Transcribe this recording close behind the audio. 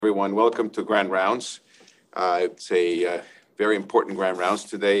Everyone, welcome to Grand Rounds. It's a very important Grand Rounds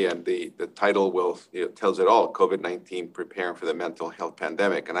today, and the title tells it all: COVID-19 preparing for the mental health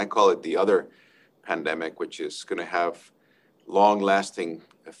pandemic. And I call it the other pandemic, which is going to have long-lasting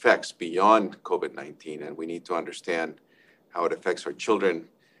effects beyond COVID-19, and we need to understand how it affects our children,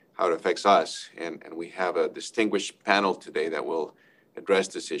 how it affects us. And we have a distinguished panel today that will address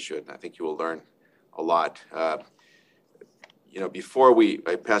this issue, and I think you will learn a lot. Before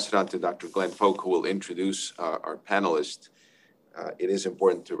I pass it on to Dr. Glenn Folk, who will introduce our panelists, it is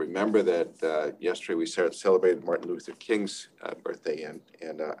important to remember that yesterday we celebrated Martin Luther King's birthday,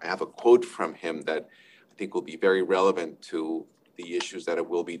 and I have a quote from him that I think will be very relevant to the issues that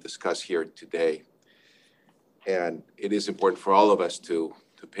will be discussed here today. And it is important for all of us to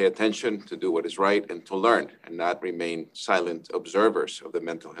pay attention, to do what is right, and to learn, and not remain silent observers of the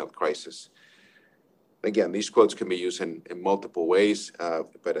mental health crisis. Again, these quotes can be used in multiple ways,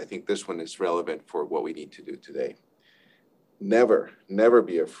 but I think this one is relevant for what we need to do today. Never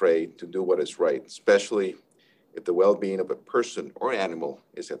be afraid to do what is right, especially if the well-being of a person or animal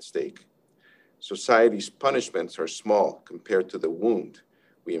is at stake. Society's punishments are small compared to the wound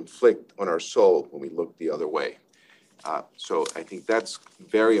we inflict on our soul when we look the other way. So I think that's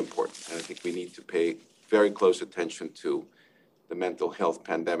very important, and I think we need to pay very close attention to the mental health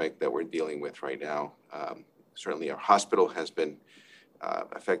pandemic that we're dealing with right now. Certainly our hospital has been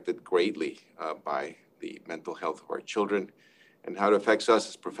affected greatly by the mental health of our children and how it affects us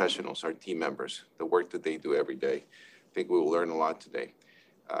as professionals, our team members, the work that they do every day. I think we will learn a lot today.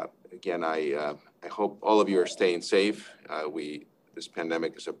 Again, I hope all of you are staying safe. This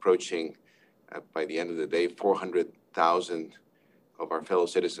pandemic is approaching, by the end of the day, 400,000 of our fellow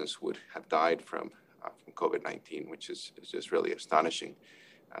citizens would have died from COVID-19, which is just really astonishing.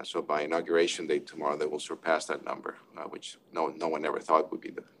 So by inauguration day tomorrow, they will surpass that number, which no one ever thought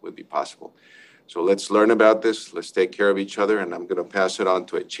would be possible. So let's learn about this. Let's take care of each other. And I'm going to pass it on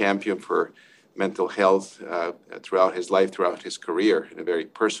to a champion for mental health throughout his life, throughout his career, in a very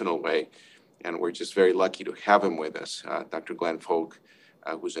personal way. And we're just very lucky to have him with us, Dr. Glenn Folk,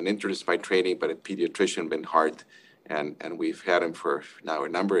 who's an internist by training, but a pediatrician by heart. And we've had him for now a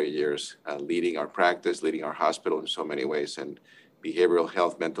number of years, leading our practice, leading our hospital in so many ways. And behavioral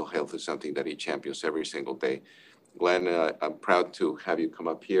health, mental health is something that he champions every single day. Glenn, I'm proud to have you come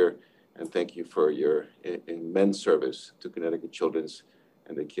up here, and thank you for your immense service to Connecticut Children's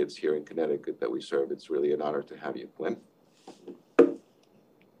and the kids here in Connecticut that we serve. It's really an honor to have you. Glenn?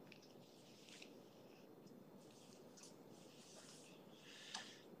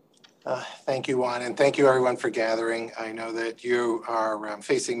 Thank you, Juan, and thank you everyone for gathering. I know that you are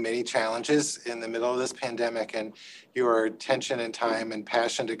facing many challenges in the middle of this pandemic, and your attention and time and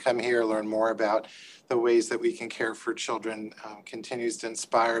passion to come here, learn more about the ways that we can care for children continues to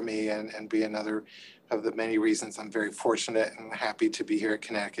inspire me and be another of the many reasons I'm very fortunate and happy to be here at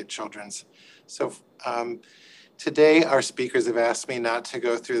Connecticut Children's. So today, our speakers have asked me not to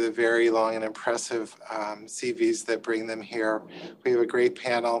go through the very long and impressive CVs that bring them here. We have a great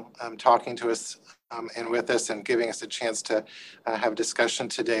panel talking to us and with us and giving us a chance to have discussion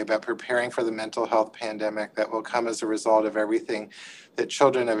today about preparing for the mental health pandemic that will come as a result of everything that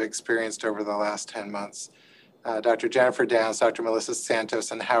children have experienced over the last 10 months. Dr. Jennifer Downs, Dr. Melissa Santos,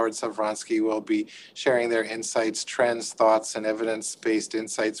 and Howard Savronsky will be sharing their insights, trends, thoughts, and evidence-based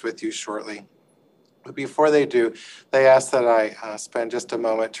insights with you shortly. But before they do, they ask that I spend just a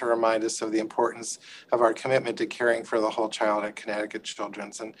moment to remind us of the importance of our commitment to caring for the whole child at Connecticut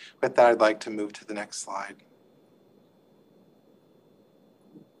Children's. And with that, I'd like to move to the next slide.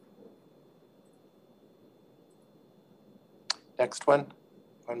 Next one.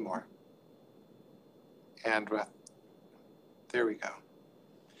 One more. And there we go.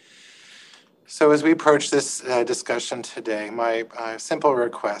 So as we approach this discussion today, my simple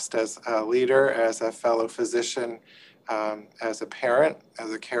request as a leader, as a fellow physician, as a parent,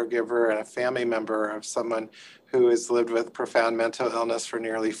 as a caregiver, and a family member of someone who has lived with profound mental illness for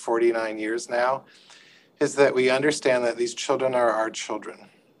nearly 49 years now, is that we understand that these children are our children.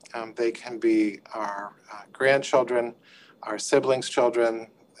 They can be our grandchildren, our siblings' children,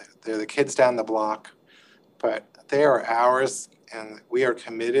 they're the kids down the block, but they are ours, and we are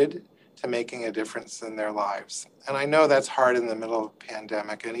committed to making a difference in their lives. And I know that's hard in the middle of a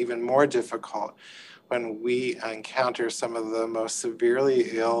pandemic, and even more difficult when we encounter some of the most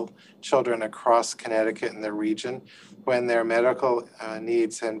severely ill children across Connecticut and the region, when their medical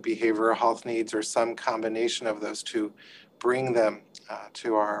needs and behavioral health needs, or some combination of those two, bring them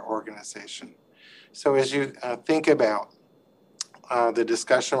to our organization. So as you think about the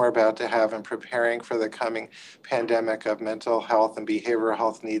discussion we're about to have in preparing for the coming pandemic of mental health and behavioral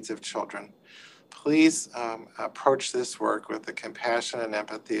health needs of children. Please approach this work with the compassion and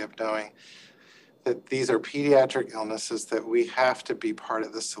empathy of knowing that these are pediatric illnesses that we have to be part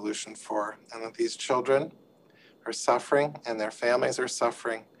of the solution for, and that these children are suffering and their families are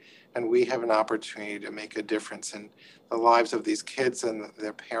suffering, and we have an opportunity to make a difference in the lives of these kids and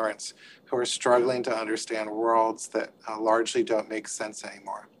their parents who are struggling to understand worlds that largely don't make sense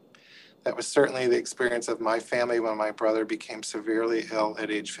anymore. That was certainly the experience of my family when my brother became severely ill at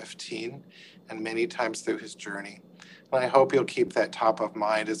age 15 and many times through his journey. And I hope you'll keep that top of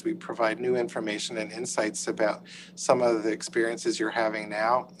mind as we provide new information and insights about some of the experiences you're having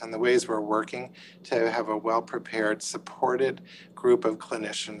now and the ways we're working to have a well-prepared, supported group of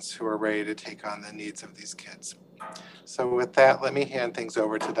clinicians who are ready to take on the needs of these kids. So with that, let me hand things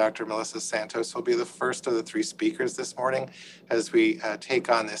over to Dr. Melissa Santos, who will be the first of the three speakers this morning as we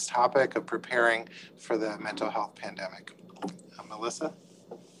take on this topic of preparing for the mental health pandemic. Melissa?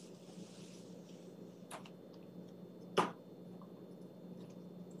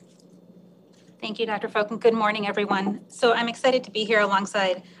 Thank you, Dr. Folk, and good morning, everyone. So I'm excited to be here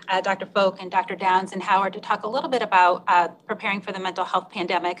alongside Dr. Folk and Dr. Downs and Howard to talk a little bit about preparing for the mental health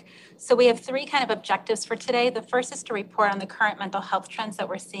pandemic. So we have three kind of objectives for today. The first is to report on the current mental health trends that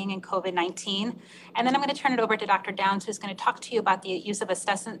we're seeing in COVID-19. And then I'm going to turn it over to Dr. Downs, who's going to talk to you about the use of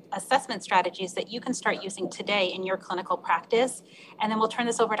assessment strategies that you can start using today in your clinical practice. And then we'll turn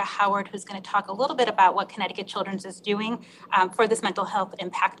this over to Howard, who's going to talk a little bit about what Connecticut Children's is doing for this mental health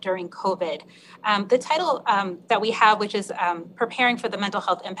impact during COVID. The title that we have, which is Preparing for the Mental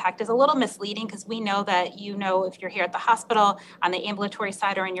Health Impact, is a little misleading because we know that, if you're here at the hospital, on the ambulatory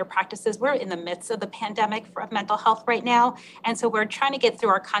side, or in your practices, we're in the midst of the pandemic of mental health right now. And so we're trying to get through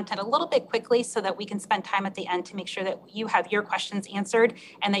our content a little bit quickly so that we can spend time at the end to make sure that you have your questions answered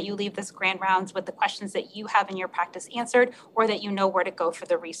and that you leave this grand rounds with the questions that you have in your practice answered, or that you know where to go for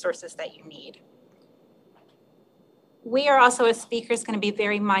the resources that you need. We are also, as speakers, going to be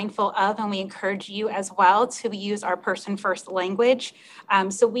very mindful of, and we encourage you as well to use our person first language.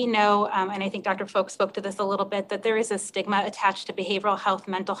 So we know, and I think Dr. Folk spoke to this a little bit, that there is a stigma attached to behavioral health,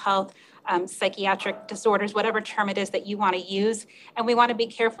 mental health, psychiatric disorders, whatever term it is that you want to use. And we want to be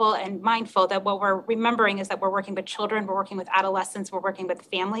careful and mindful that what we're remembering is that we're working with children, we're working with adolescents, we're working with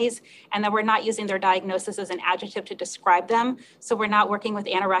families, and that we're not using their diagnosis as an adjective to describe them. So we're not working with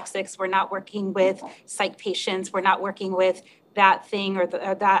anorexics, we're not working with psych patients, we're not working with that thing or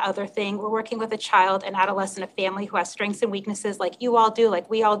that other thing. We're working with a child, an adolescent, a family who has strengths and weaknesses like you all do, like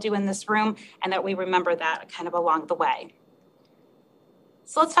we all do in this room, and that we remember that kind of along the way.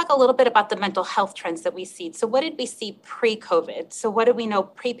 So let's talk a little bit about the mental health trends that we see. So what did we see pre-COVID? So what did we know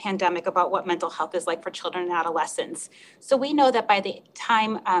pre-pandemic about what mental health is like for children and adolescents? So we know that by the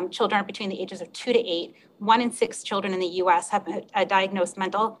time children are between the ages of 2 to 8, 1 in 6 children in the US have a diagnosed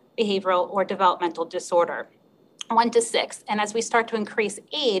mental, behavioral, or developmental disorder. 1 to 6. And as we start to increase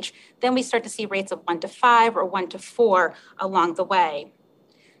age, then we start to see rates of 1 to 5 or 1 to 4 along the way.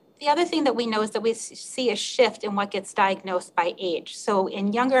 The other thing that we know is that we see a shift in what gets diagnosed by age. So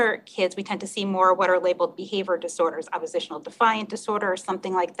in younger kids, we tend to see more what are labeled behavior disorders, oppositional defiant disorder, or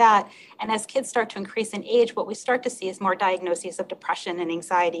something like that. And as kids start to increase in age, what we start to see is more diagnoses of depression and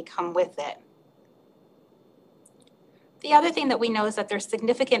anxiety come with it. The other thing that we know is that there's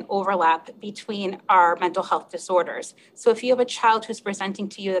significant overlap between our mental health disorders. So if you have a child who's presenting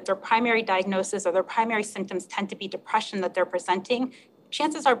to you that their primary diagnosis or their primary symptoms tend to be depression that they're presenting,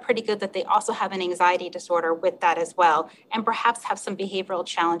 chances are pretty good that they also have an anxiety disorder with that as well, and perhaps have some behavioral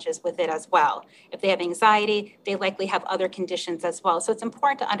challenges with it as well. If they have anxiety, they likely have other conditions as well. So it's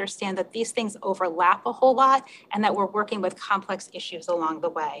important to understand that these things overlap a whole lot and that we're working with complex issues along the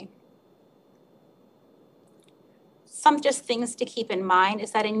way. Some just things to keep in mind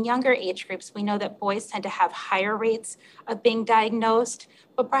is that in younger age groups, we know that boys tend to have higher rates of being diagnosed,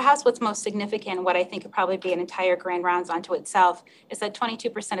 but perhaps what's most significant, what I think could probably be an entire grand rounds onto itself, is that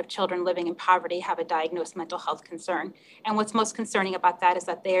 22% of children living in poverty have a diagnosed mental health concern. And what's most concerning about that is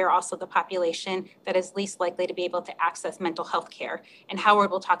that they are also the population that is least likely to be able to access mental health care. And Howard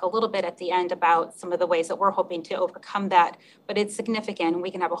will talk a little bit at the end about some of the ways that we're hoping to overcome that, but it's significant. And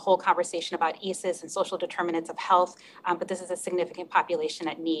we can have a whole conversation about ACEs and social determinants of health, but this is a significant population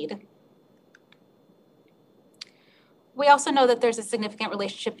at need. We also know that there's a significant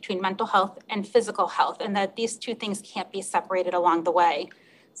relationship between mental health and physical health, and that these two things can't be separated along the way.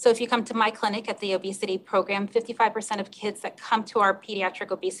 So if you come to my clinic at the obesity program, 55% of kids that come to our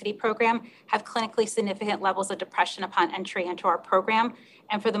pediatric obesity program have clinically significant levels of depression upon entry into our program.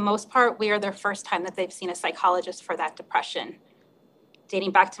 And for the most part, we are their first time that they've seen a psychologist for that depression.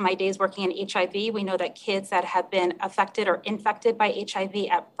 Dating back to my days working in HIV, we know that kids that have been affected or infected by HIV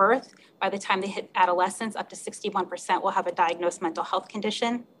at birth, by the time they hit adolescence, up to 61% will have a diagnosed mental health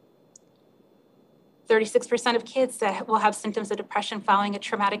condition. 36% of kids that will have symptoms of depression following a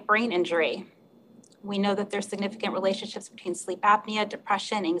traumatic brain injury. We know that there's significant relationships between sleep apnea,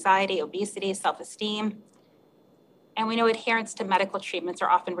 depression, anxiety, obesity, self-esteem. And we know adherence to medical treatments are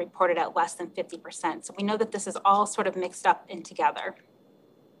often reported at less than 50%. So we know that this is all sort of mixed up in together.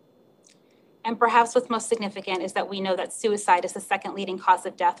 And perhaps what's most significant is that we know that suicide is the second leading cause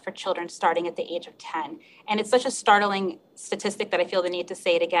of death for children starting at the age of 10. And it's such a startling statistic that I feel the need to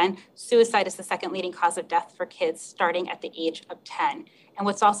say it again. Suicide is the second leading cause of death for kids starting at the age of 10. And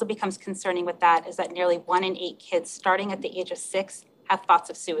what's also becomes concerning with that is that nearly 1 in 8 kids starting at the age of 6 have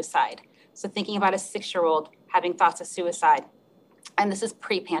thoughts of suicide. So thinking about a 6-year-old having thoughts of suicide, and this is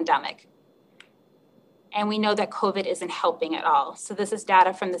pre-pandemic. And we know that COVID isn't helping at all. So this is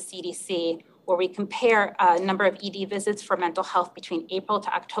data from the CDC where we compare a number of ED visits for mental health between April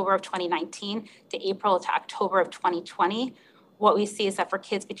to October of 2019 to April to October of 2020. What we see is that for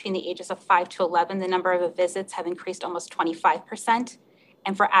kids between the ages of 5 to 11, the number of visits have increased almost 25%.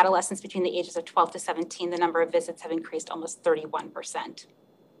 And for adolescents between the ages of 12 to 17, the number of visits have increased almost 31%.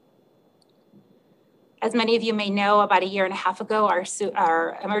 As many of you may know, about a year and a half ago,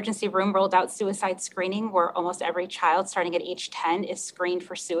 our emergency room rolled out suicide screening where almost every child starting at age 10 is screened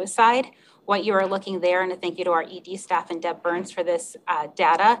for suicide. What you are looking there, and a thank you to our ED staff and Deb Burns for this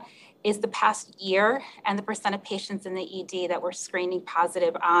data, is the past year and the percent of patients in the ED that were screening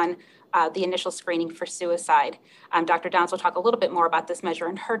positive on the initial screening for suicide. Dr. Downs will talk a little bit more about this measure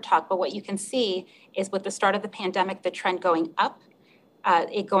in her talk, but what you can see is with the start of the pandemic, the trend going up,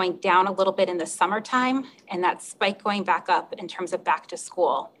 it going down a little bit in the summertime, and that spike going back up in terms of back to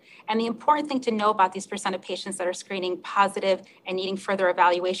school. And the important thing to know about these percent of patients that are screening positive and needing further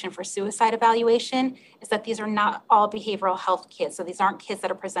evaluation for suicide evaluation is that these are not all behavioral health kids. So these aren't kids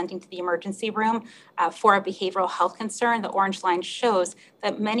that are presenting to the emergency room for a behavioral health concern. The orange line shows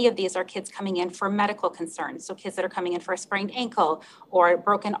that many of these are kids coming in for medical concerns. So kids that are coming in for a sprained ankle or a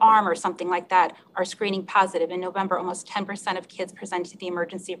broken arm or something like that are screening positive. In November, almost 10% of kids presented to the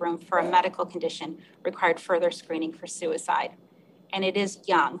emergency room for a medical condition required further screening for suicide. And it is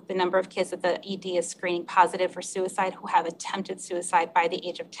young. The number of kids that the ED is screening positive for suicide who have attempted suicide by the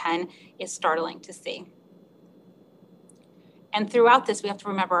age of 10 is startling to see. And throughout this, we have to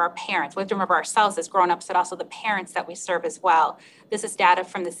remember our parents. We have to remember ourselves as grown-ups, but also the parents that we serve as well. This is data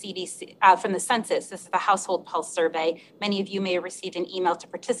from the CDC, from the census. This is the Household Pulse Survey. Many of you may have received an email to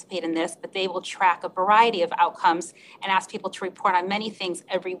participate in this, but they will track a variety of outcomes and ask people to report on many things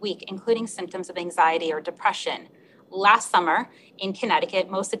every week, including symptoms of anxiety or depression. Last summer in Connecticut,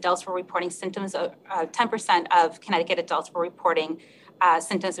 most adults were reporting symptoms of 10% of Connecticut adults were reporting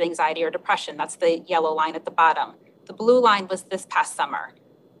symptoms of anxiety or depression. That's the yellow line at the bottom. The blue line was this past summer.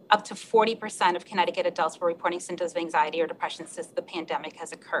 Up to 40% of Connecticut adults were reporting symptoms of anxiety or depression since the pandemic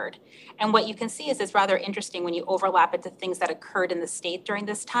has occurred. And what you can see is it's rather interesting when you overlap it to things that occurred in the state during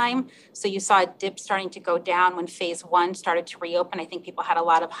this time. So you saw a dip starting to go down when phase 1 started to reopen. I think people had a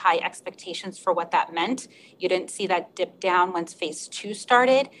lot of high expectations for what that meant. You didn't see that dip down once phase 2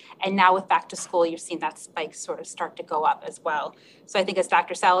 started. And now with back to school, you've seen that spike sort of start to go up as well. So I think as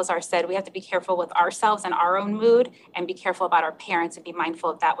Dr. Salazar said, we have to be careful with ourselves and our own mood and be careful about our parents and be mindful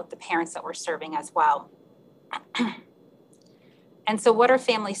of that with the parents that we're serving as well. And so what are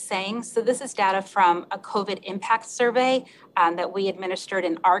families saying? So this is data from a COVID impact survey that we administered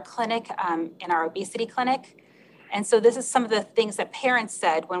in our clinic, in our obesity clinic. And so this is some of the things that parents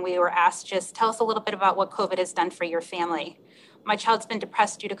said when we were asked, just tell us a little bit about what COVID has done for your family. My child's been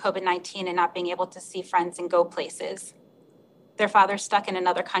depressed due to COVID-19 and not being able to see friends and go places. Their father's stuck in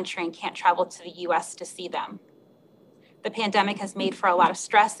another country and can't travel to the US to see them. The pandemic has made for a lot of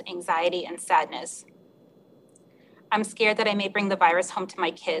stress, anxiety, and sadness. I'm scared that I may bring the virus home to my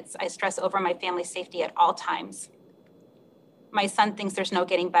kids. I stress over my family's safety at all times. My son thinks there's no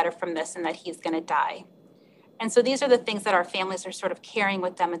getting better from this and that he's going to die. And so these are the things that our families are sort of carrying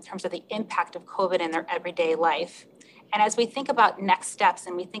with them in terms of the impact of COVID in their everyday life. And as we think about next steps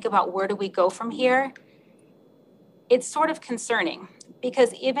and we think about where do we go from here, it's sort of concerning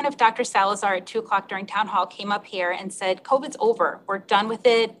because even if Dr. Salazar at 2:00 during town hall came up here and said, COVID's over, we're done with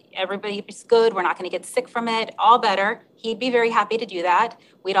it, everybody's good, we're not going to get sick from it, all better, he'd be very happy to do that.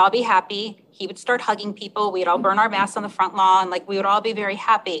 We'd all be happy. He would start hugging people. We'd all burn our masks on the front lawn. Like we would all be very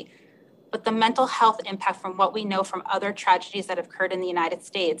happy. But the mental health impact from what we know from other tragedies that have occurred in the United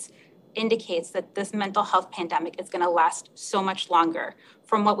States indicates that this mental health pandemic is going to last so much longer.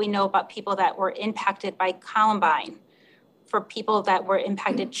 From what we know about people that were impacted by Columbine, for people that were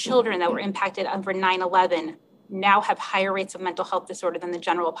impacted, children that were impacted over 9/11 now have higher rates of mental health disorder than the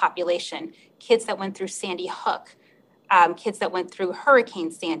general population. Kids that went through Sandy Hook, kids that went through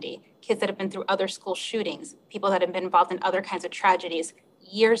Hurricane Sandy, kids that have been through other school shootings, people that have been involved in other kinds of tragedies.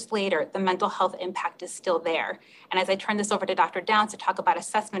 Years later, the mental health impact is still there. And as I turn this over to Dr. Downs to talk about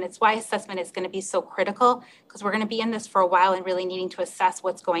assessment, it's why assessment is going to be so critical, because we're going to be in this for a while and really needing to assess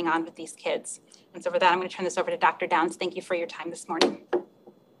what's going on with these kids. And so for that, I'm going to turn this over to Dr. Downs. Thank you for your time this morning.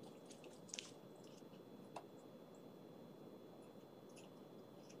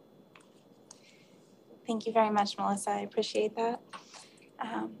 Thank you very much, Melissa. I appreciate that.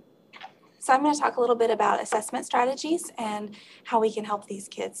 So I'm going to talk a little bit about assessment strategies and how we can help these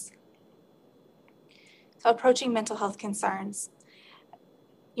kids. So approaching mental health concerns.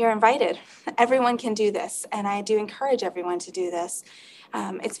 You're invited. Everyone can do this, and I do encourage everyone to do this.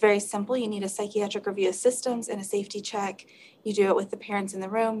 It's very simple. You need a psychiatric review of systems and a safety check. You do it with the parents in the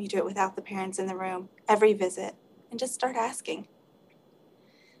room. You do it without the parents in the room, every visit, and just start asking.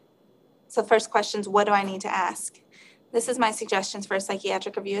 So first question is, what do I need to ask? This is my suggestions for a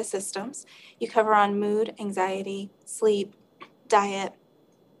psychiatric review of systems. You cover on mood, anxiety, sleep, diet,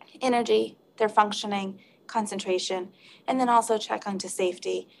 energy, their functioning, concentration, and then also check onto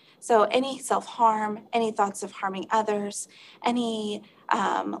safety. So any self-harm, any thoughts of harming others, any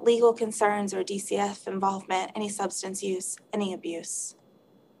legal concerns or DCF involvement, any substance use, any abuse.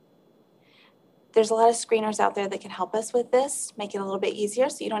 There's a lot of screeners out there that can help us with this, make it a little bit easier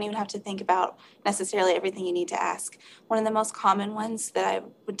so you don't even have to think about necessarily everything you need to ask. One of the most common ones that I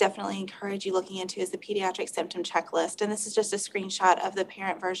would definitely encourage you looking into is the pediatric symptom checklist. And this is just a screenshot of the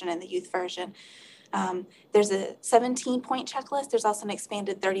parent version and the youth version. There's a 17-point checklist. There's also an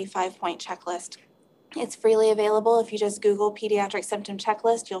expanded 35-point checklist. It's freely available. If you just Google pediatric symptom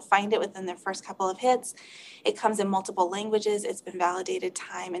checklist, you'll find it within the first couple of hits. It comes in multiple languages. It's been validated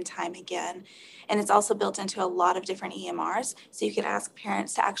time and time again. And it's also built into a lot of different EMRs. So you can ask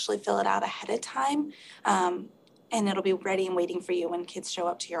parents to actually fill it out ahead of time. And it'll be ready and waiting for you when kids show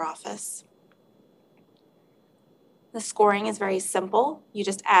up to your office. The scoring is very simple. You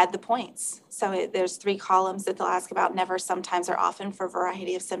just add the points. So there's 3 columns that they'll ask about: never, sometimes, or often, for a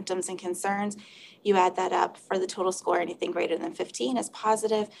variety of symptoms and concerns. You add that up for the total score. Anything greater than 15 is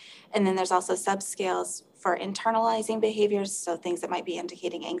positive. And then there's also subscales for internalizing behaviors, so things that might be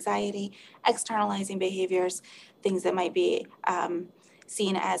indicating anxiety, externalizing behaviors, things that might be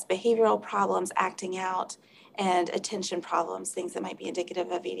seen as behavioral problems, acting out, and attention problems, things that might be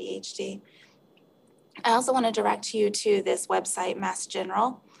indicative of ADHD. I also want to direct you to this website, Mass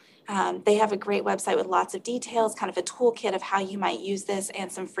General. They have a great website with lots of details, kind of a toolkit of how you might use this,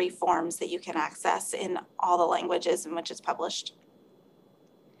 and some free forms that you can access in all the languages in which it's published.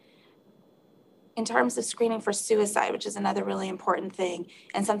 In terms of screening for suicide, which is another really important thing,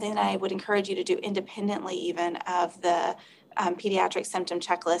 and something that I would encourage you to do independently even of the pediatric symptom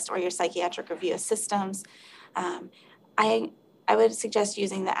checklist or your psychiatric review of systems, I would suggest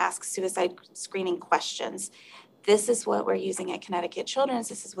using the Ask Suicide screening questions. This is what we're using at Connecticut Children's.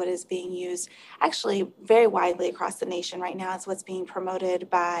 This is what is being used actually very widely across the nation right now. It's what's being promoted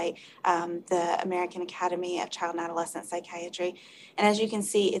by the American Academy of Child and Adolescent Psychiatry. And as you can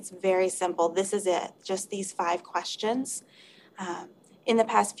see, it's very simple. This is it, just these 5 questions. In the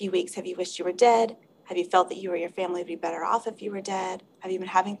past few weeks, have you wished you were dead? Have you felt that you or your family would be better off if you were dead? Have you been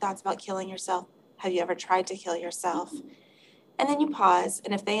having thoughts about killing yourself? Have you ever tried to kill yourself? And then you pause,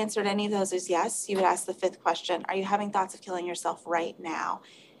 and if they answered any of those as yes, you would ask the 5th question: are you having thoughts of killing yourself right now?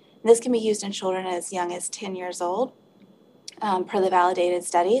 And this can be used in children as young as 10 years old, per the validated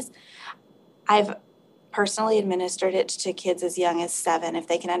studies. I've personally administered it to kids as young as 7. If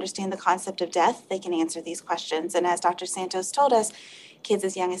they can understand the concept of death, they can answer these questions. And as Dr. Santos told us, kids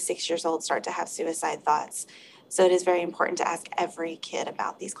as young as 6 years old start to have suicide thoughts. So it is very important to ask every kid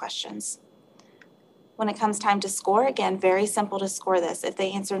about these questions. When it comes time to score, again, very simple to score this. If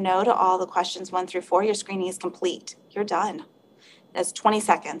they answer no to all the questions 1 through 4, your screening is complete. You're done. That's 20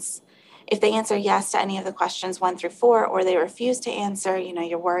 seconds. If they answer yes to any of the questions 1 through 4, or they refuse to answer,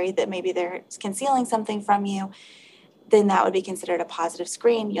 you're worried that maybe they're concealing something from you, then that would be considered a positive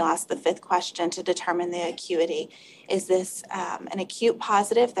screen. You'll ask the 5th question to determine the acuity. Is this an acute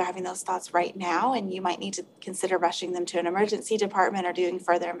positive? They're having those thoughts right now, and you might need to consider rushing them to an emergency department or doing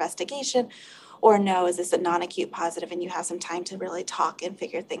further investigation. Or no, is this a non-acute positive, and you have some time to really talk and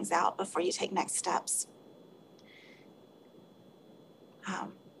figure things out before you take next steps.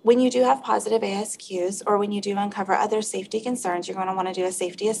 When you do have positive ASQs, or when you do uncover other safety concerns, you're going to want to do a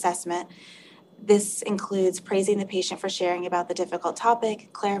safety assessment. This includes praising the patient for sharing about the difficult topic,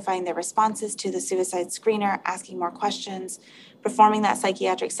 clarifying their responses to the suicide screener, asking more questions, performing that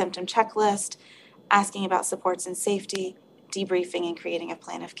psychiatric symptom checklist, asking about supports and safety, debriefing, and creating a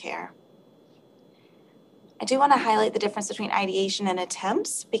plan of care. I do want to highlight the difference between ideation and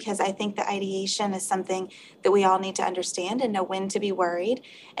attempts, because I think that ideation is something that we all need to understand and know when to be worried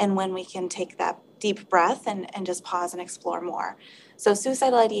and when we can take that deep breath and just pause and explore more. So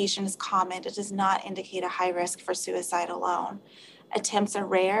suicidal ideation is common. It does not indicate a high risk for suicide alone. Attempts are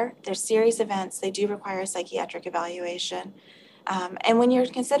rare. They're serious events. They do require a psychiatric evaluation. And when you're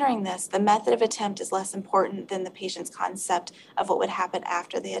considering this, the method of attempt is less important than the patient's concept of what would happen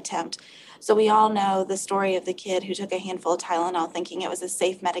after the attempt. So we all know the story of the kid who took a handful of Tylenol thinking it was a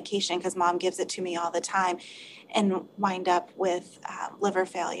safe medication because mom gives it to me all the time, and wind up with liver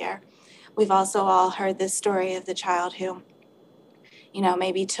failure. We've also all heard this story of the child who,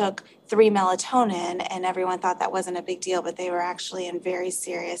 maybe took 3 melatonin and everyone thought that wasn't a big deal, but they were actually in very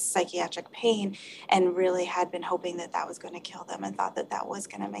serious psychiatric pain and really had been hoping that that was going to kill them and thought that that was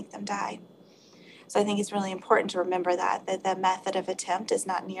going to make them die. So I think it's really important to remember that the method of attempt is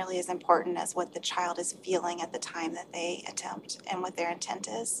not nearly as important as what the child is feeling at the time that they attempt and what their intent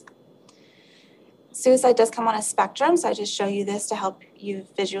is. Suicide does come on a spectrum, so I just show you this to help you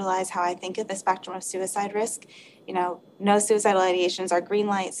visualize how I think of the spectrum of suicide risk. No suicidal ideations are green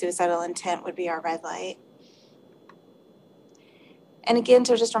light, suicidal intent would be our red light. And again,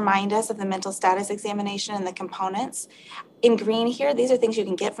 to just remind us of the mental status examination and the components. In green here, these are things you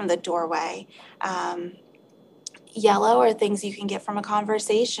can get from the doorway. Yellow are things you can get from a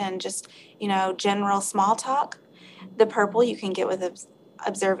conversation, just, general small talk. The purple you can get with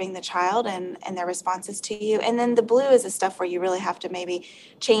observing the child and their responses to you. And then the blue is the stuff where you really have to maybe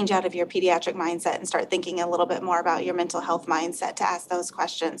change out of your pediatric mindset and start thinking a little bit more about your mental health mindset to ask those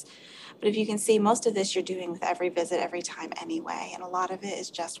questions. But if you can see, most of this you're doing with every visit, every time anyway. And a lot of it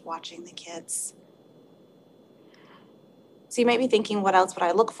is just watching the kids. So you might be thinking, what else would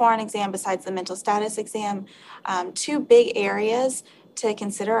I look for in an exam besides the mental status exam? 2 big areas to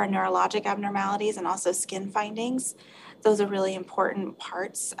consider are neurologic abnormalities and also skin findings. Those are really important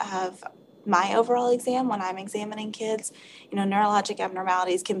parts of my overall exam when I'm examining kids. Neurologic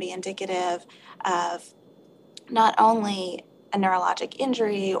abnormalities can be indicative of not only a neurologic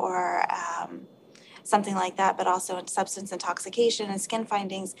injury or something like that, but also in substance intoxication and skin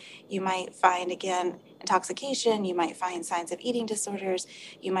findings. You might find, again, intoxication, you might find signs of eating disorders,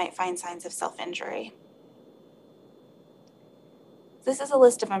 you might find signs of self-injury. This is a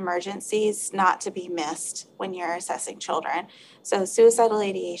list of emergencies not to be missed when you're assessing children. So suicidal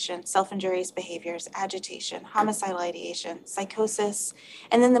ideation, self-injurious behaviors, agitation, homicidal ideation, psychosis,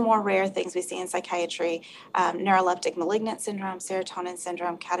 and then the more rare things we see in psychiatry, neuroleptic malignant syndrome, serotonin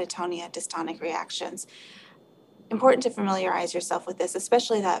syndrome, catatonia, dystonic reactions. Important to familiarize yourself with this,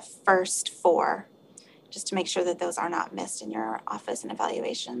 especially that first 4, just to make sure that those are not missed in your office and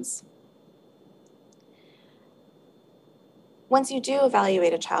evaluations. Once you do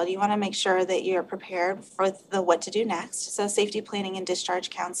evaluate a child, you want to make sure that you're prepared for the what to do next. So safety planning and discharge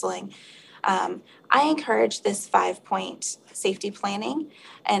counseling. I encourage this 5-point safety planning,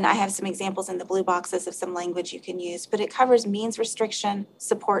 and I have some examples in the blue boxes of some language you can use, but it covers means restriction,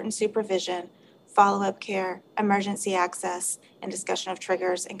 support and supervision, follow-up care, emergency access, and discussion of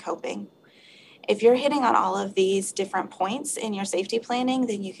triggers and coping. If you're hitting on all of these different points in your safety planning,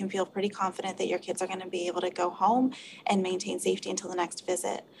 then you can feel pretty confident that your kids are going to be able to go home and maintain safety until the next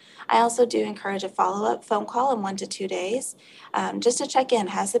visit. I also do encourage a follow-up phone call in 1 to 2 days, just to check in.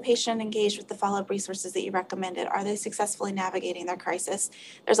 Has the patient engaged with the follow-up resources that you recommended? Are they successfully navigating their crisis?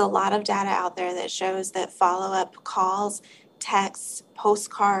 There's a lot of data out there that shows that follow-up calls, texts,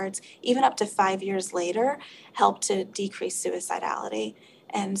 postcards, even up to 5 years later, help to decrease suicidality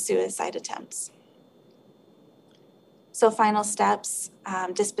and suicide attempts. So final steps,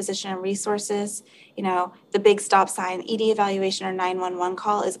 disposition and resources. The big stop sign, ED evaluation or 911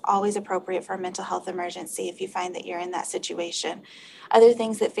 call is always appropriate for a mental health emergency if you find that you're in that situation. Other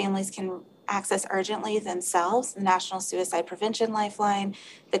things that families can access urgently themselves, the National Suicide Prevention Lifeline,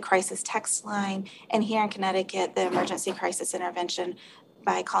 the crisis text line, and here in Connecticut, the emergency crisis intervention.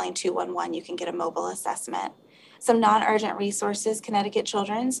 By calling 211, you can get a mobile assessment. Some non-urgent resources, Connecticut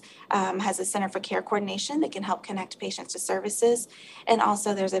Children's has a Center for Care Coordination that can help connect patients to services. And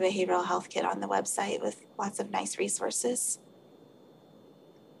also there's a behavioral health kit on the website with lots of nice resources.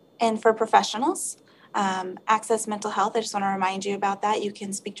 And for professionals, Access Mental Health, I just want to remind you about that. You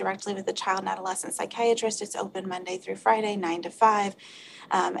can speak directly with a child and adolescent psychiatrist. It's open Monday through Friday, 9 to 5.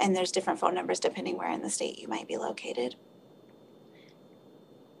 And there's different phone numbers depending where in the state you might be located.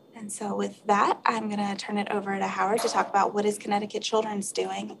 And so with that, I'm going to turn it over to Howard to talk about what is Connecticut Children's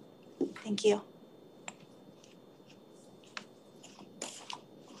doing. Thank you.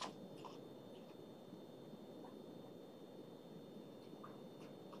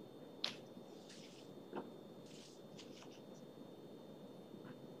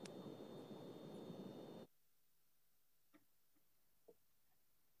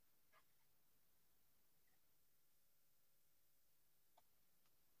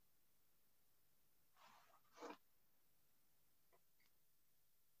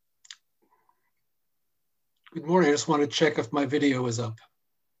 Good morning. I just want to check if my video is up.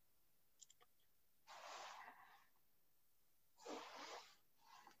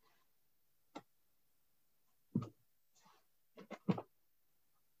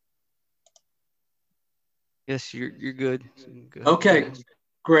 Yes, you're good. Okay,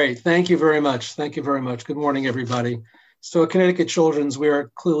 great. Thank you very much. Thank you very much. Good morning, everybody. So at Connecticut Children's, we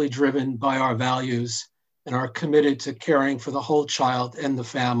are clearly driven by our values and are committed to caring for the whole child and the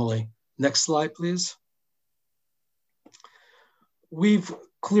family. Next slide, please. We've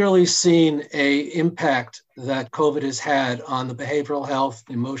clearly seen an impact that COVID has had on the behavioral health,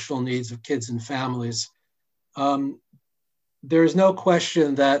 emotional needs of kids and families. There is no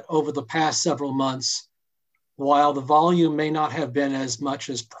question that over the past several months, while the volume may not have been as much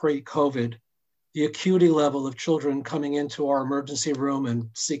as pre-COVID, the acuity level of children coming into our emergency room and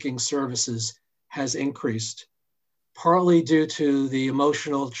seeking services has increased, partly due to the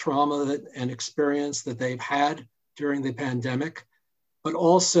emotional trauma and experience that they've had during the pandemic, but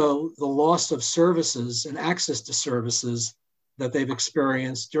also the loss of services and access to services that they've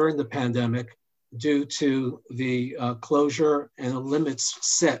experienced during the pandemic due to the closure and the limits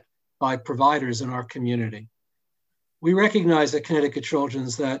set by providers in our community. We recognize at Connecticut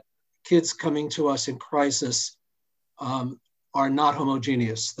Children's that kids coming to us in crisis are not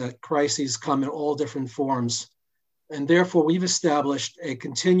homogeneous, that crises come in all different forms. And therefore, we've established a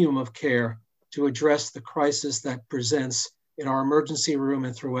continuum of care to address the crisis that presents in our emergency room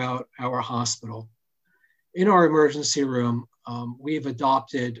and throughout our hospital. In our emergency room, we've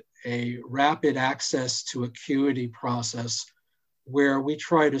adopted a rapid access to acuity process where we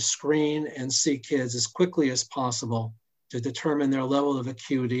try to screen and see kids as quickly as possible to determine their level of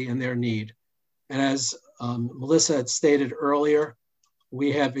acuity and their need. And as Melissa had stated earlier,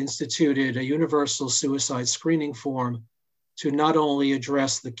 we have instituted a universal suicide screening form to not only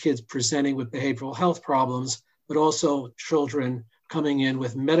address the kids presenting with behavioral health problems, but also children coming in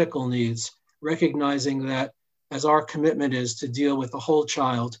with medical needs, recognizing that as our commitment is to deal with the whole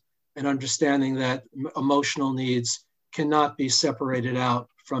child and understanding that emotional needs cannot be separated out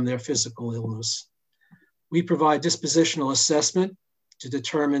from their physical illness. We provide dispositional assessment to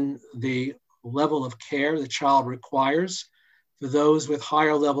determine the level of care the child requires. For those with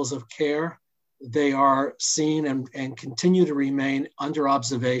higher levels of care, they are seen and continue to remain under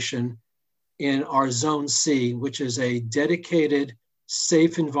observation in our Zone C, which is a dedicated,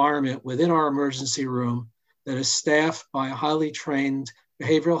 safe environment within our emergency room that is staffed by highly trained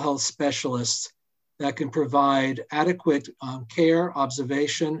behavioral health specialists that can provide adequate care,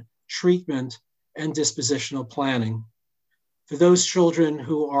 observation, treatment, and dispositional planning. For those children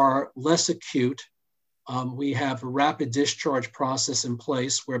who are less acute, we have a rapid discharge process in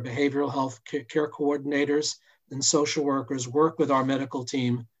place where behavioral health care coordinators and social workers work with our medical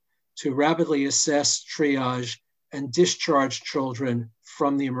team to rapidly assess, triage, and discharge children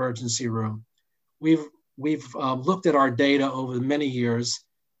from the emergency room. We've looked at our data over many years,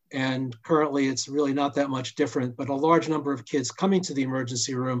 and currently it's really not that much different, but a large number of kids coming to the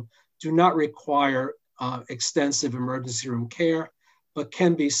emergency room do not require extensive emergency room care, but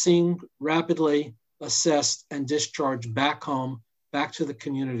can be seen rapidly, assessed, and discharged back home, back to the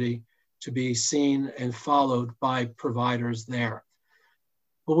community to be seen and followed by providers there.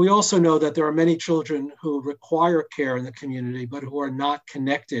 But we also know that there are many children who require care in the community, but who are not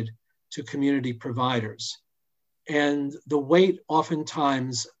connected to community providers. And the wait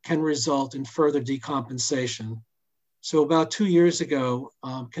oftentimes can result in further decompensation. So about 2 years ago,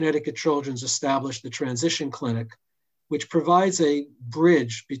 Connecticut Children's established the Transition Clinic, which provides a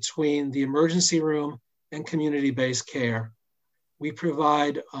bridge between the emergency room and community-based care. We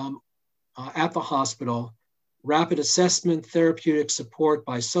provide at the hospital rapid assessment, therapeutic support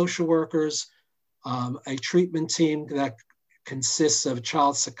by social workers, a treatment team that consists of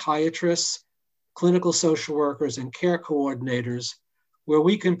child psychiatrists, clinical social workers, and care coordinators, where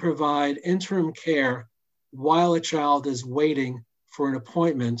we can provide interim care while a child is waiting for an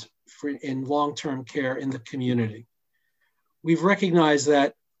appointment in long-term care in the community. We've recognized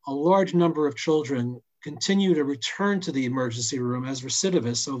that a large number of children continue to return to the emergency room as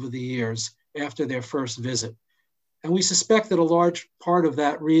recidivists over the years after their first visit. And we suspect that a large part of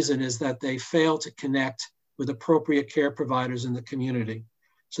that reason is that they fail to connect with appropriate care providers in the community.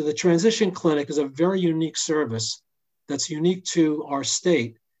 So the Transition Clinic is a very unique service that's unique to our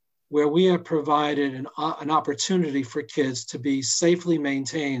state, where we have provided an opportunity for kids to be safely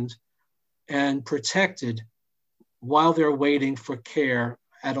maintained and protected while they're waiting for care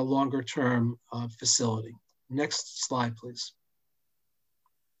at a longer term facility. Next slide, please.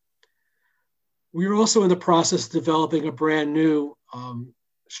 We are also in the process of developing a brand new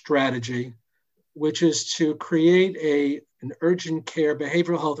strategy, which is to create an urgent care,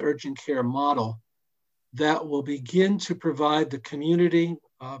 behavioral health urgent care model that will begin to provide the community,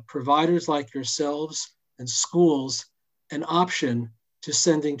 providers like yourselves and schools, an option to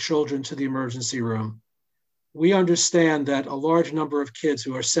sending children to the emergency room. We understand that a large number of kids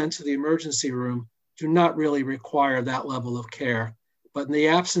who are sent to the emergency room do not really require that level of care. But in the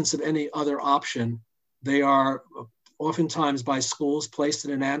absence of any other option, they are oftentimes by schools placed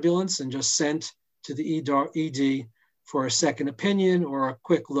in an ambulance and just sent to the ED for a second opinion or a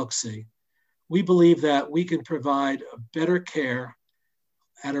quick look-see. We believe that we can provide better care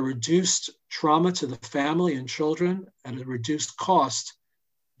at a reduced trauma to the family and children at a reduced cost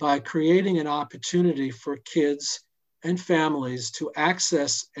by creating an opportunity for kids and families to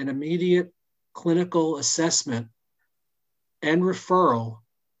access an immediate clinical assessment and referral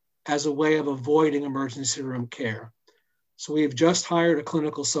as a way of avoiding emergency room care. So we have just hired a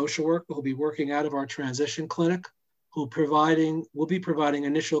clinical social worker who will be working out of our transition clinic, who will be providing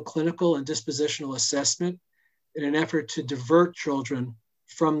initial clinical and dispositional assessment in an effort to divert children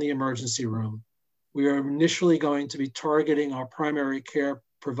from the emergency room. We are initially going to be targeting our primary care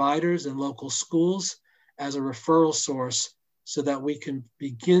providers and local schools as a referral source so that we can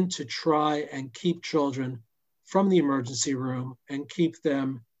begin to try and keep children from the emergency room and keep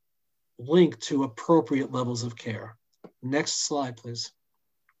them linked to appropriate levels of care. Next slide, please.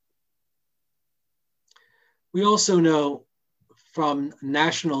 We also know from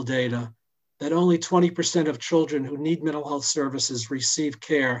national data that only 20% of children who need mental health services receive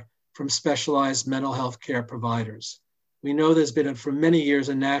care from specialized mental health care providers. We know there's been, for many years,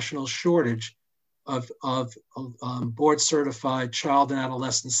 a national shortage of board-certified child and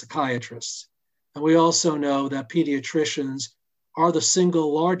adolescent psychiatrists. And we also know that pediatricians are the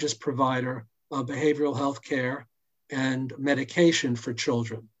single largest provider of behavioral health care and medication for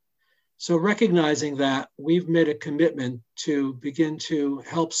children. So recognizing that, we've made a commitment to begin to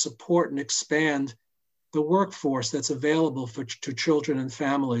help support and expand the workforce that's available to children and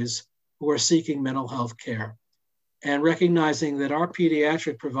families who are seeking mental health care. And recognizing that our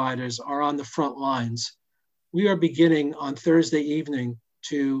pediatric providers are on the front lines, we are beginning on Thursday evening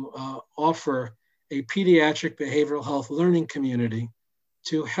to offer a pediatric behavioral health learning community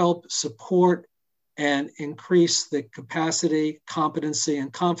to help support and increase the capacity, competency,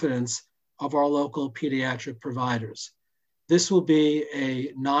 and confidence of our local pediatric providers. This will be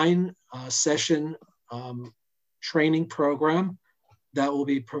a 9-session training program that will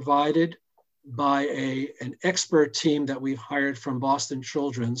be provided by an expert team that we've hired from Boston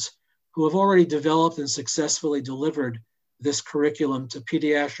Children's, who have already developed and successfully delivered this curriculum to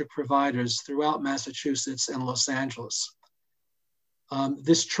pediatric providers throughout Massachusetts and Los Angeles.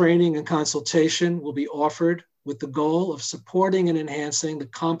 This training and consultation will be offered with the goal of supporting and enhancing the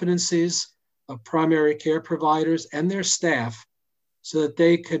competencies of primary care providers and their staff so that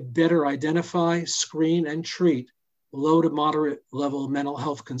they could better identify, screen, and treat low to moderate level mental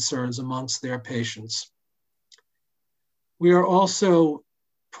health concerns amongst their patients. We are also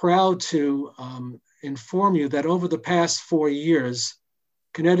proud to inform you that over the past 4 years,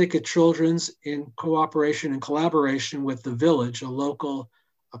 Connecticut Children's, in cooperation and collaboration with The Village, a local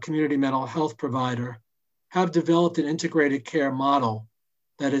community mental health provider, have developed an integrated care model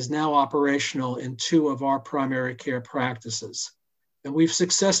that is now operational in 2 of our primary care practices. And we've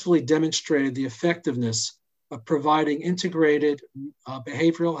successfully demonstrated the effectiveness of providing integrated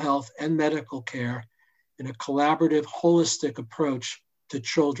behavioral health and medical care in a collaborative, holistic approach to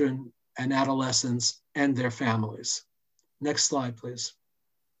children and adolescents and their families. Next slide, please.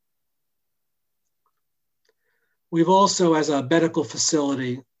 We've also, as a medical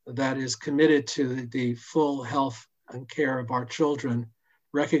facility that is committed to the full health and care of our children,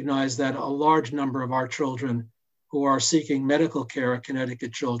 recognize that a large number of our children who are seeking medical care at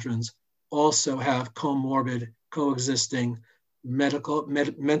Connecticut Children's also have comorbid, coexisting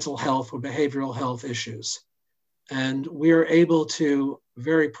mental health or behavioral health issues. And we are able to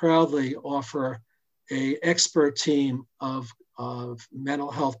very proudly offer an expert team of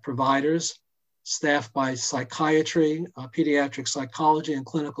mental health providers staffed by psychiatry, pediatric psychology, and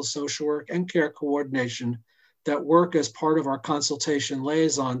clinical social work, and care coordination that work as part of our consultation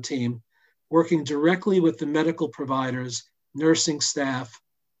liaison team, working directly with the medical providers, nursing staff,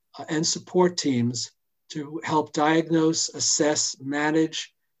 and support teams to help diagnose, assess,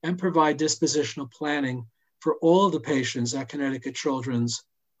 manage, and provide dispositional planning for all of the patients at Connecticut Children's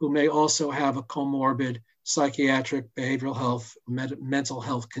who may also have a comorbid psychiatric, behavioral health, mental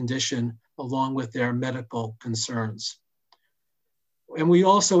health condition, along with their medical concerns. And we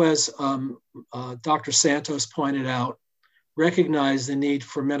also, as Dr. Santos pointed out, recognize the need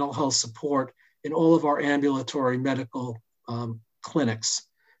for mental health support in all of our ambulatory medical clinics.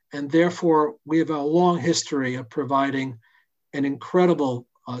 And therefore, we have a long history of providing an incredible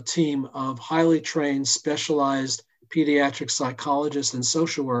team of highly trained, specialized pediatric psychologists and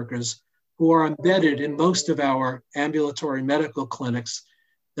social workers who are embedded in most of our ambulatory medical clinics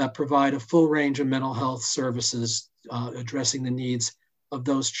that provide a full range of mental health services addressing the needs of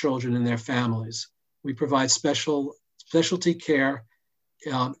those children and their families. We provide specialty care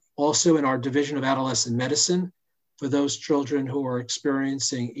also in our Division of Adolescent Medicine for those children who are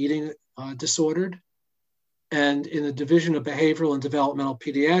experiencing eating disordered. And in the Division of Behavioral and Developmental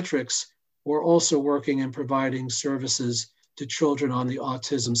Pediatrics, we're also working and providing services to children on the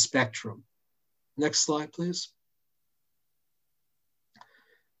autism spectrum. Next slide, please.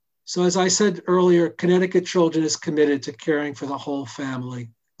 So as I said earlier, Connecticut Children is committed to caring for the whole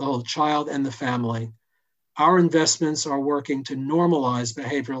family, the whole child and the family. Our investments are working to normalize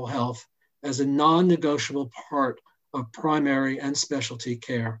behavioral health as a non-negotiable part of primary and specialty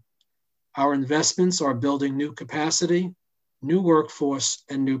care. Our investments are building new capacity, new workforce,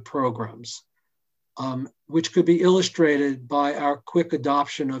 and new programs, which could be illustrated by our quick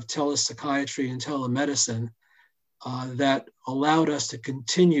adoption of telepsychiatry and telemedicine that allowed us to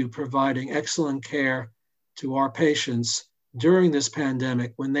continue providing excellent care to our patients during this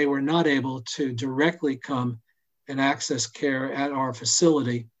pandemic when they were not able to directly come and access care at our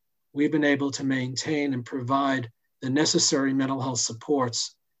facility. We've been able to maintain and provide the necessary mental health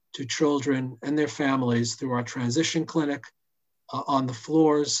supports to children and their families through our transition clinic, on the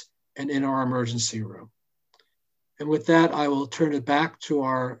floors, and in our emergency room. And with that, I will turn it back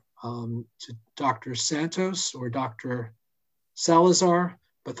to to Dr. Santos or Dr. Salazar,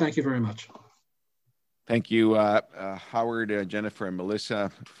 but thank you very much. Thank you, Howard, Jennifer, and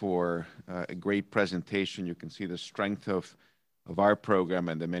Melissa, for a great presentation. You can see the strength of our program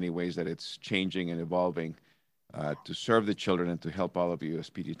and the many ways that it's changing and evolving to serve the children and to help all of you as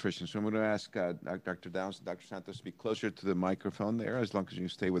pediatricians. So I'm going to ask Dr. Downs and Dr. Santos to be closer to the microphone there, as long as you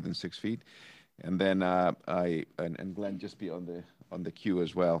stay within 6 feet. And then and Glenn, just be on the queue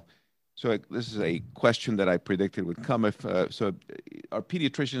as well. So this is a question that I predicted would come. So our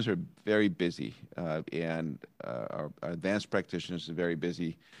pediatricians are very busy, and our advanced practitioners are very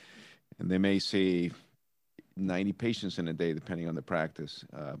busy, and they may see 90 patients in a day, depending on the practice,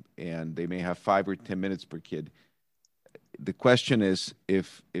 and they may have 5 or 10 minutes per kid. The question is,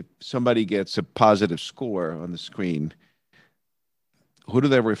 if somebody gets a positive score on the screen, who do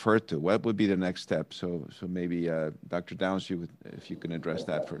they refer to? What would be the next step? So maybe Dr. Downs, if you can address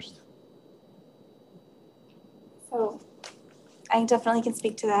that first. So I definitely can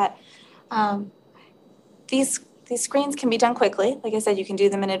speak to that. These screens can be done quickly. Like I said, you can do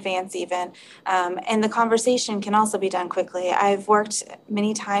them in advance even. And the conversation can also be done quickly. I've worked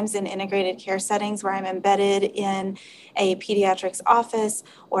many times in integrated care settings where I'm embedded in a pediatrics office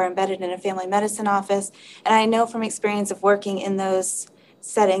or embedded in a family medicine office. And I know from experience of working in those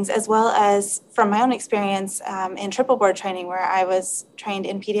settings, as well as from my own experience in triple board training, where I was trained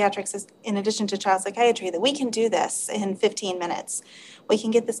in pediatrics in addition to child psychiatry, that we can do this in 15 minutes. We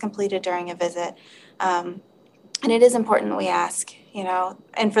can get this completed during a visit. And it is important that we ask,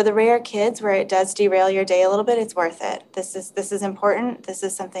 and for the rare kids where it does derail your day a little bit, it's worth it. This is important. This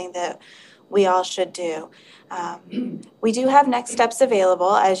is something that we all should do. We do have next steps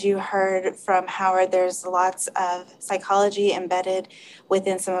available. As you heard from Howard, there's lots of psychology embedded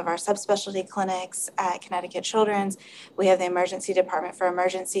within some of our subspecialty clinics at Connecticut Children's. We have the emergency department for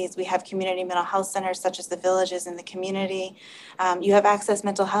emergencies. We have community mental health centers such as the Villages in the community. You have Access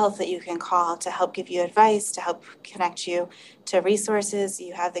Mental Health that you can call to help give you advice, to help connect you to resources.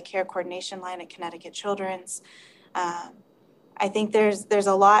 You have the care coordination line at Connecticut Children's. I think there's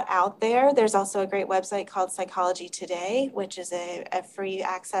a lot out there. There's also a great website called Psychology Today, which is a free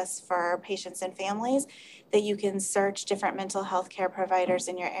access for patients and families that you can search different mental health care providers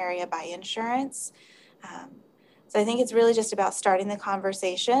in your area by insurance. So I think it's really just about starting the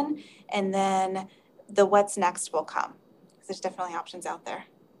conversation, and then the what's next will come, because there's definitely options out there.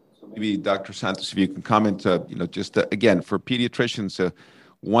 So Maybe Dr. Santos, if you can comment, just again, for pediatricians,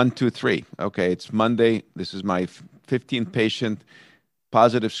 1, 2, 3. Okay, it's Monday. This is my 15th patient,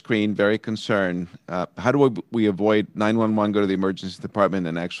 positive screen, very concerned. How do we avoid 911, go to the emergency department,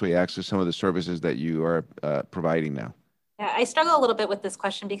 and actually access some of the services that you are providing now? Yeah, I struggle a little bit with this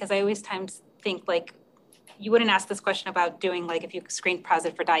question because I always times think like, you wouldn't ask this question about doing like if you screen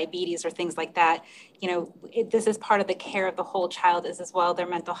positive for diabetes or things like that. This is part of the care of the whole child as well, their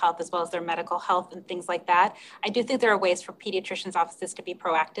mental health as well as their medical health and things like that. I do think there are ways for pediatricians' offices to be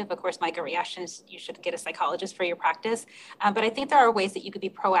proactive. Of course, my gut reaction is you should get a psychologist for your practice. But I think there are ways that you could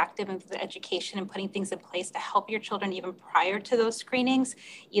be proactive in the education and putting things in place to help your children even prior to those screenings,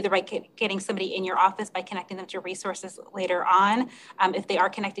 either by getting somebody in your office, by connecting them to resources later on. If they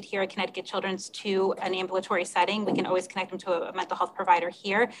are connected here at Connecticut Children's to an ambulatory setting, we can always connect them to a mental health provider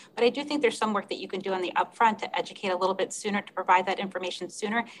here. But I do think there's some work that you can do on the upfront to educate a little bit sooner, to provide that information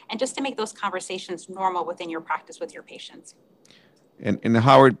sooner, and just to make those conversations normal within your practice with your patients. And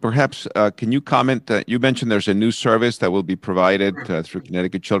Howard, perhaps can you comment? You mentioned there's a new service that will be provided through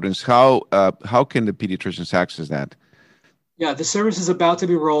Connecticut Children's. How can the pediatricians access that? Yeah, the service is about to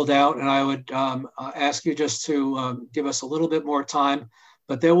be rolled out, and I would ask you just to give us a little bit more time.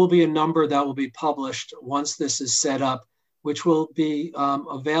 But there will be a number that will be published once this is set up, which will be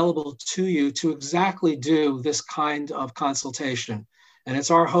available to you to exactly do this kind of consultation. And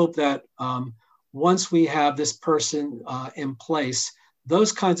it's our hope that once we have this person in place,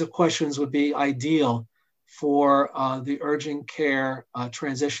 those kinds of questions would be ideal for the urgent care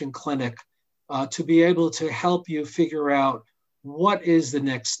transition clinic to be able to help you figure out what is the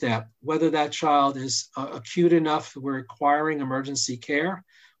next step, whether that child is acute enough we're requiring emergency care,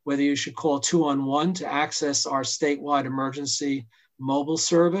 whether you should call 211 to access our statewide emergency mobile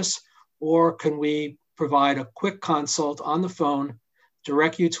service, or can we provide a quick consult on the phone,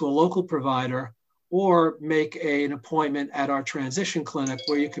 direct you to a local provider, or make an appointment at our transition clinic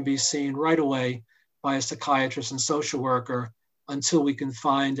where you can be seen right away by a psychiatrist and social worker until we can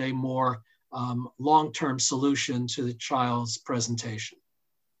find a more long-term solution to the child's presentation.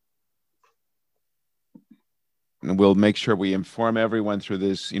 And we'll make sure we inform everyone through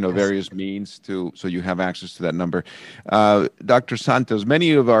this, various means so you have access to that number. Dr. Santos,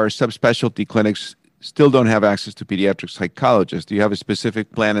 many of our subspecialty clinics still don't have access to pediatric psychologists. Do you have a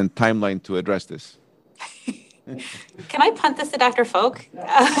specific plan and timeline to address this? Can I punt this to Dr. Folk?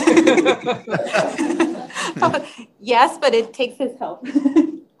 Yes, but it takes his help.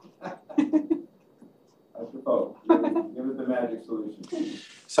 Give it the magic solution.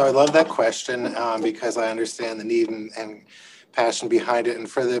 So I love that question because I understand the need and passion behind it. And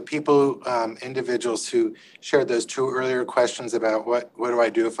for the people, individuals who shared those 2 earlier questions about what do I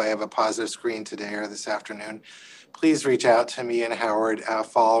do if I have a positive screen today or this afternoon, please reach out to me and Howard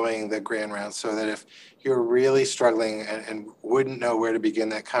following the grand round so that if you're really struggling and wouldn't know where to begin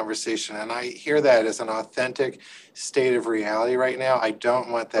that conversation, and I hear that as an authentic state of reality right now, I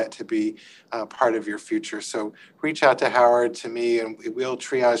don't want that to be part of your future. So reach out to Howard, to me, and we'll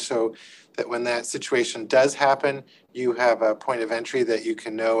triage so that when that situation does happen, you have a point of entry that you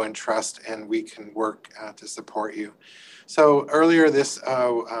can know and trust, and we can work to support you. So earlier this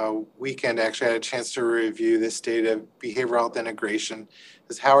weekend, actually, I had a chance to review the state of behavioral health integration.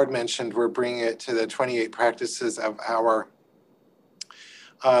 As Howard mentioned, we're bringing it to the 28 practices of our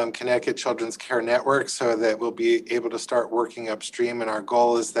Connecticut Children's Care Network so that we'll be able to start working upstream. And our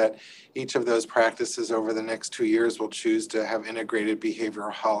goal is that each of those practices over the next 2 years will choose to have integrated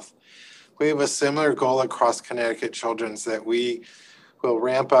behavioral health. We have a similar goal across Connecticut Children's that we will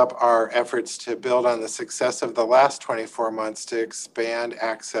ramp up our efforts to build on the success of the last 24 months to expand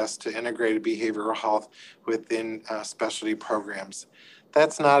access to integrated behavioral health within specialty programs.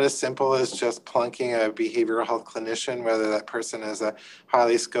 That's not as simple as just plunking a behavioral health clinician, whether that person is a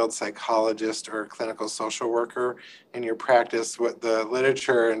highly skilled psychologist or a clinical social worker in your practice. What the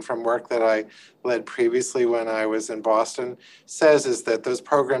literature and from work that I led previously when I was in Boston says is that those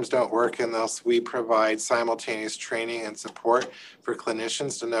programs don't work unless we provide simultaneous training and support for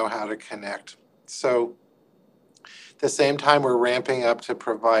clinicians to know how to connect. So at the same time, we're ramping up to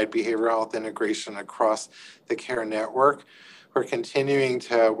provide behavioral health integration across the care network. We're continuing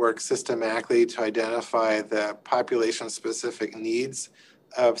to work systematically to identify the population-specific needs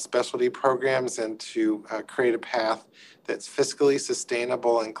of specialty programs and to create a path that's fiscally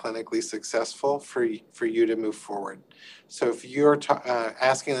sustainable and clinically successful for you to move forward. So if you're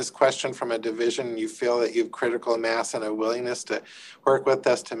asking this question from a division and you feel that you have critical mass and a willingness to work with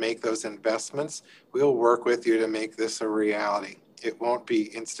us to make those investments, we'll work with you to make this a reality. It won't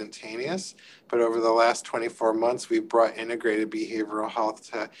be instantaneous, but over the last 24 months, we've brought integrated behavioral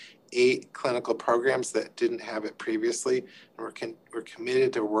health to 8 clinical programs that didn't have it previously. And we're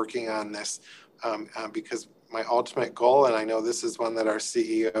committed to working on this because my ultimate goal, and I know this is one that our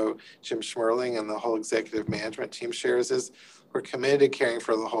CEO, Jim Schmerling, and the whole executive management team shares, is we're committed to caring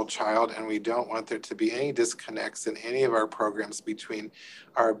for the whole child, and we don't want there to be any disconnects in any of our programs between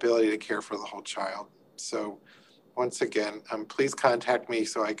our ability to care for the whole child. So once again, please contact me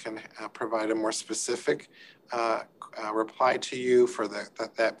so I can provide a more specific reply to you for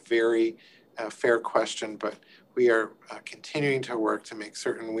that very fair question. But we are continuing to work to make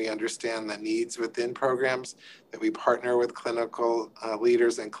certain we understand the needs within programs, that we partner with clinical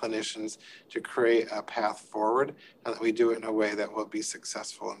leaders and clinicians to create a path forward, and that we do it in a way that will be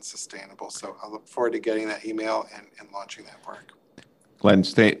successful and sustainable. So I look forward to getting that email and launching that work. Glenn,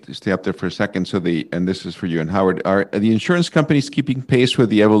 stay up there for a second. So and this is for you and Howard, are the insurance companies keeping pace with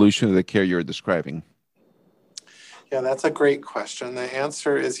the evolution of the care you're describing? Yeah, that's a great question. The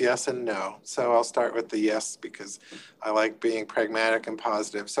answer is yes and no. So I'll start with the yes because I like being pragmatic and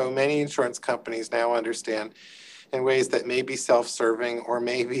positive. So many insurance companies now understand in ways that may be self-serving or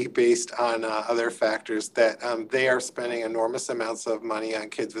may be based on other factors that they are spending enormous amounts of money on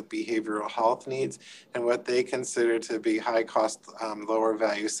kids with behavioral health needs and what they consider to be high-cost,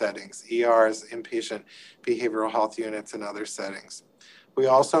 lower-value settings, ERs, inpatient behavioral health units, and other settings. We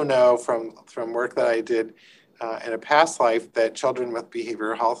also know from work that I did in a past life that children with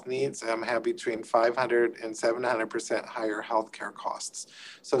behavioral health needs have between 500 and 700% higher healthcare costs.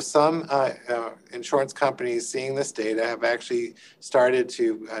 So some insurance companies seeing this data have actually started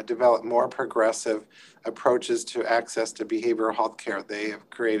to develop more progressive approaches to access to behavioral health care. They have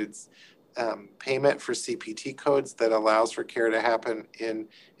created payment for CPT codes that allows for care to happen in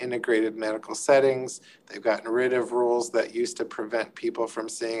integrated medical settings. They've gotten rid of rules that used to prevent people from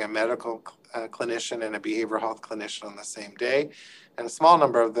seeing a medical clinician and a behavioral health clinician on the same day. And a small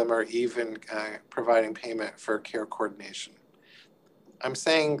number of them are even providing payment for care coordination. I'm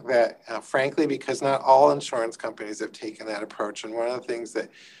saying that, frankly, because not all insurance companies have taken that approach. And one of the things that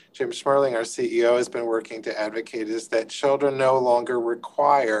Jim Schmerling, our CEO, has been working to advocate is that children no longer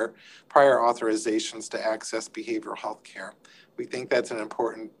require prior authorizations to access behavioral health care. We think that's an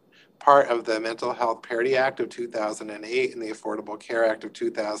important part of the Mental Health Parity Act of 2008 and the Affordable Care Act of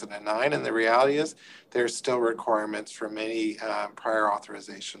 2009. And the reality is there's still requirements for many prior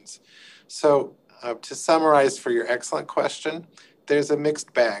authorizations. So to summarize for your excellent question, there's a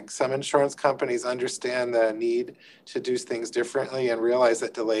mixed bag. Some insurance companies understand the need to do things differently and realize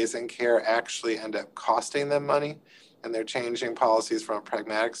that delays in care actually end up costing them money, and they're changing policies from a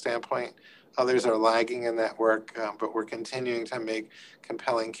pragmatic standpoint. Others are lagging in that work, but we're continuing to make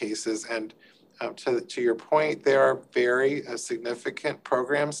compelling cases. And to your point, there are very significant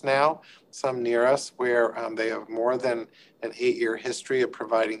programs now, some near us, where they have more than an 8-year history of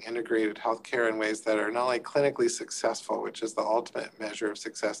providing integrated healthcare in ways that are not only clinically successful, which is the ultimate measure of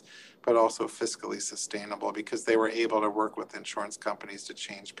success, but also fiscally sustainable because they were able to work with insurance companies to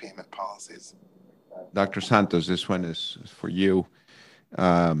change payment policies. Dr. Santos, this one is for you.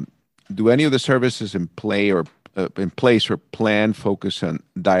 Do any of the services in place or plan focus on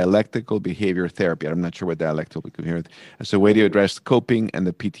dialectical behavior therapy? I'm not sure what dialectical behavior as a way to address coping and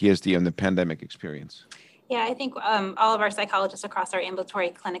the PTSD and the pandemic experience. Yeah, I think all of our psychologists across our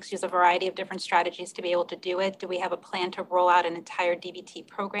ambulatory clinics use a variety of different strategies to be able to do it. Do we have a plan to roll out an entire DBT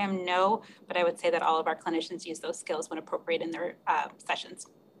program? No, but I would say that all of our clinicians use those skills when appropriate in their sessions.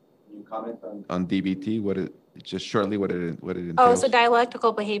 Can you comment on DBT? Just shortly what it entails? Oh, so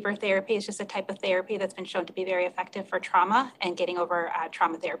dialectical behavior therapy is just a type of therapy that's been shown to be very effective for trauma and getting over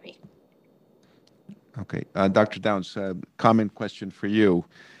trauma therapy. Okay, Dr. Downs, comment question for you.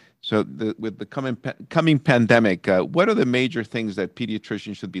 So with the coming pandemic, what are the major things that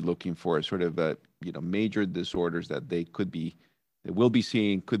pediatricians should be looking for? Sort of major disorders that they could be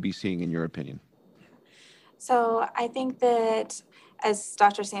seeing in your opinion? So I think that, as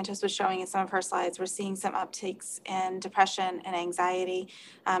Dr. Santos was showing in some of her slides, we're seeing some uptakes in depression and anxiety.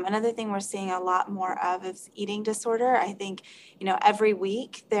 Another thing we're seeing a lot more of is eating disorder. I think, every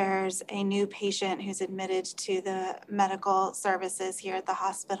week there's a new patient who's admitted to the medical services here at the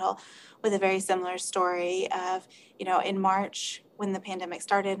hospital with a very similar story of, in March, when the pandemic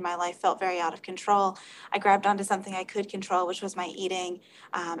started, my life felt very out of control. I grabbed onto something I could control, which was my eating.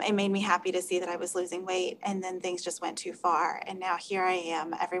 It made me happy to see that I was losing weight, and then things just went too far. And now here I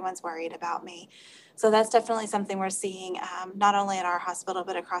am, everyone's worried about me. So that's definitely something we're seeing, not only in our hospital,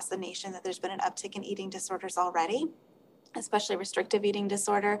 but across the nation, that there's been an uptick in eating disorders already. especially restrictive eating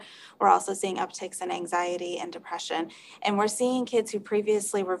disorder. We're also seeing upticks in anxiety and depression. And we're seeing kids who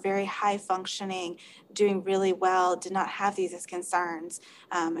previously were very high functioning, doing really well, did not have these as concerns,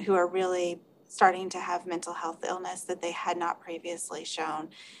 who are really starting to have mental health illness that they had not previously shown.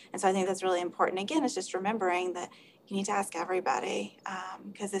 And so I think that's really important. Again, it's just remembering that you need to ask everybody,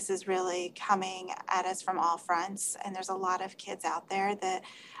 because this is really coming at us from all fronts. And there's a lot of kids out there that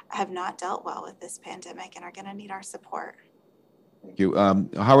have not dealt well with this pandemic and are going to need our support. Thank you.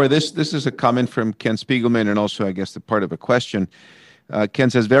 Howard, this is a comment from Ken Spiegelman, and also, I guess, the part of a question. Ken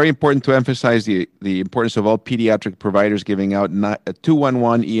says, very important to emphasize the importance of all pediatric providers giving out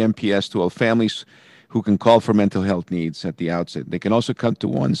 211 EMPS to all families who can call for mental health needs at the outset. They can also come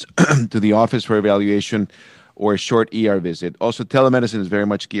to the office for evaluation or a short ER visit. Also, telemedicine is very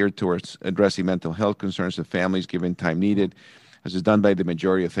much geared towards addressing mental health concerns of families given time needed, as is done by the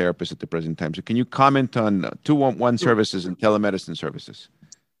majority of therapists at the present time. So can you comment on 211 services and telemedicine services?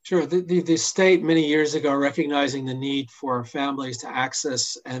 Sure. The state many years ago, recognizing the need for families to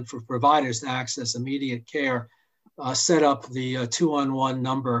access and for providers to access immediate care, set up the 211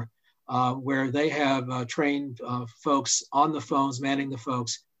 number where they have trained folks on the phones, manning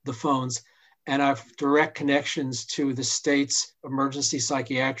the phones, and have direct connections to the state's emergency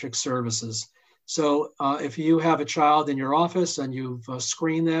psychiatric services. So if you have a child in your office and you've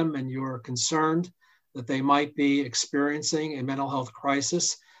screened them and you're concerned that they might be experiencing a mental health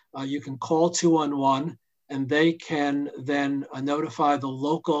crisis, you can call 211 and they can then notify the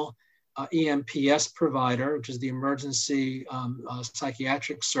local EMPS provider, which is the emergency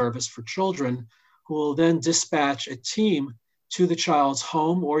psychiatric service for children, who will then dispatch a team to the child's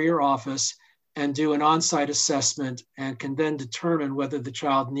home or your office and do an on-site assessment, and can then determine whether the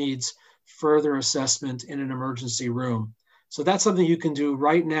child needs further assessment in an emergency room. So that's something you can do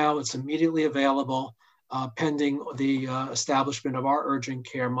right now. It's immediately available, pending the establishment of our urgent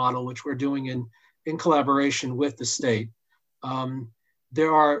care model, which we're doing in collaboration with the state.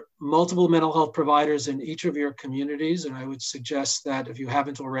 There are multiple mental health providers in each of your communities, and I would suggest that if you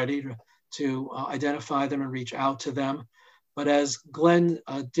haven't already, to identify them and reach out to them. But as Glenn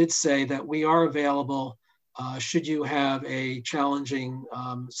did say, that we are available should you have a challenging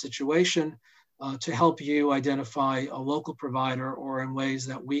situation to help you identify a local provider, or in ways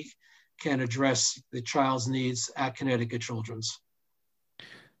that we can address the child's needs at Connecticut Children's.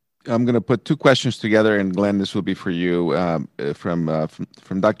 I'm going to put two questions together, and Glenn, this will be for you, from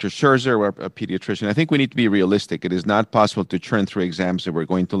Dr. Scherzer, a pediatrician. I think we need to be realistic. It is not possible to churn through exams, and we're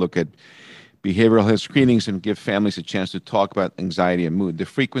going to look at behavioral health screenings and give families a chance to talk about anxiety and mood. The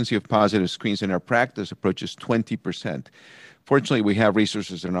frequency of positive screens in our practice approaches 20%. Fortunately, we have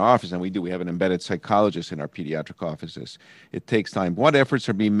resources in our office, and we have an embedded psychologist in our pediatric offices. It takes time. What efforts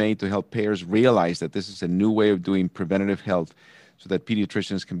are being made to help payers realize that this is a new way of doing preventative health, so that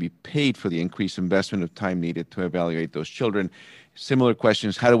pediatricians can be paid for the increased investment of time needed to evaluate those children? Similar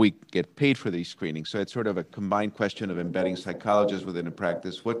questions, how do we get paid for these screenings? So it's sort of a combined question of embedding psychologists within a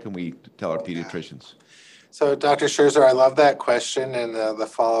practice. What can we tell our pediatricians? So Dr. Scherzer, I love that question and the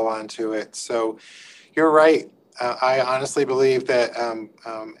follow-on to it. So you're right. I honestly believe that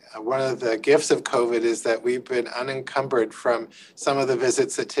one of the gifts of COVID is that we've been unencumbered from some of the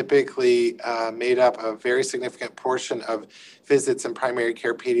visits that typically made up a very significant portion of visits in primary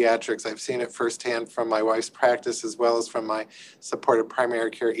care pediatrics. I've seen it firsthand from my wife's practice, as well as from my supported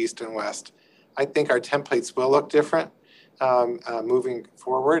primary care East and West. I think our templates will look different moving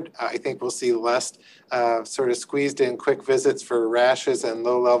forward. I think we'll see less sort of squeezed in quick visits for rashes and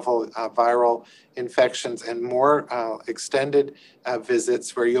low-level viral infections, and more extended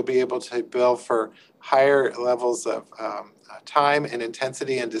visits where you'll be able to bill for higher levels of time and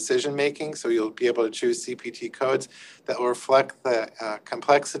intensity and decision making. So you'll be able to choose CPT codes that will reflect the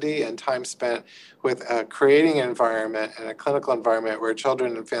complexity and time spent with creating an environment and a clinical environment where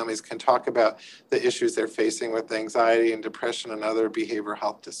children and families can talk about the issues they're facing with anxiety and depression and other behavioral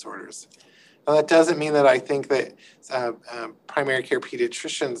health disorders. Now, that doesn't mean that I think that primary care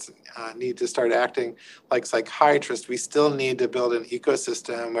pediatricians need to start acting like psychiatrists. We still need to build an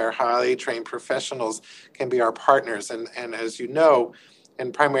ecosystem where highly trained professionals can be our partners. And as you know,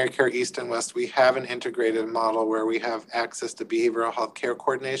 in primary care East and West, we have an integrated model where we have access to behavioral health care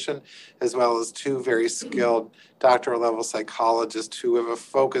coordination, as well as two very skilled doctoral level psychologists who have a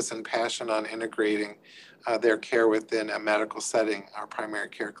focus and passion on integrating their care within a medical setting, our primary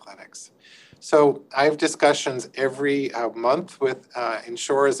care clinics. So I have discussions every month with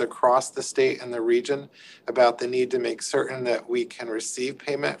insurers across the state and the region about the need to make certain that we can receive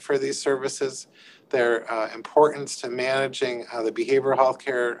payment for these services, their importance to managing the behavioral health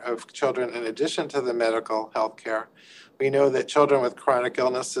care of children in addition to the medical health care. We know that children with chronic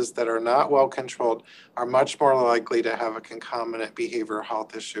illnesses that are not well controlled are much more likely to have a concomitant behavioral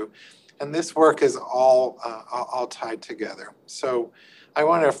health issue. And this work is all tied together. So I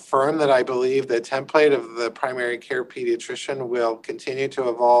want to affirm that I believe the template of the primary care pediatrician will continue to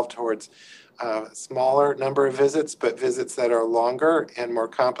evolve towards a smaller number of visits, but visits that are longer and more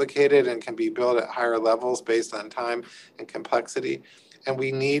complicated and can be billed at higher levels based on time and complexity. And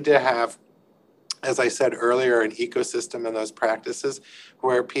we need to have, as I said earlier, an ecosystem in those practices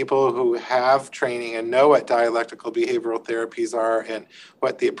where people who have training and know what dialectical behavioral therapies are and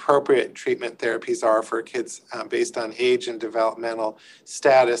what the appropriate treatment therapies are for kids based on age and developmental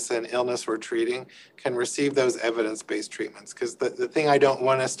status and illness we're treating can receive those evidence-based treatments. Because the thing I don't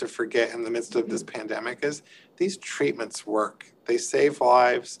want us to forget in the midst of this pandemic is these treatments work. They save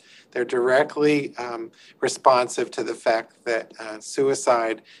lives. They're directly responsive to the fact that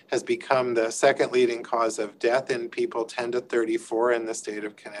suicide has become the second leading cause of death in people 10 to 34 in the state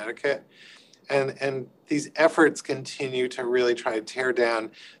of Connecticut. And these efforts continue to really try to tear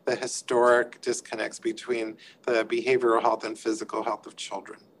down the historic disconnects between the behavioral health and physical health of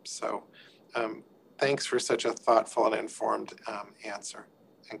children. So thanks for such a thoughtful and informed answer.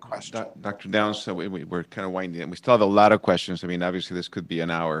 Question. Dr. Downs, so we're kind of winding in. We still have a lot of questions. I mean, obviously, this could be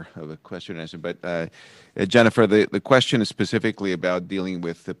an hour of a question and answer, but Jennifer, the question is specifically about dealing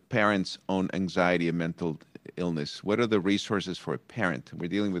with the parent's own anxiety and mental illness. What are the resources for a parent? We're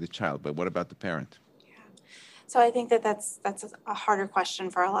dealing with a child, but what about the parent? Yeah. So I think that's a harder question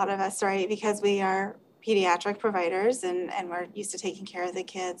for a lot of us, right? Because we are pediatric providers and we're used to taking care of the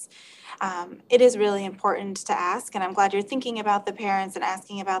kids. It is really important to ask, and I'm glad you're thinking about the parents and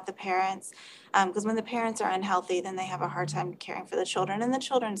asking about the parents, because when the parents are unhealthy, then they have a hard time caring for the children, and the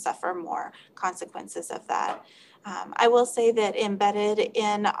children suffer more consequences of that. I will say that embedded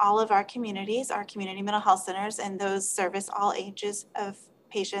in all of our communities, our community mental health centers, and those service all ages of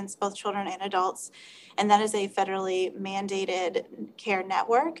patients, both children and adults, and that is a federally mandated care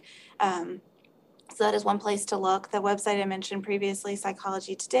network. So that is one place to look. The website I mentioned previously,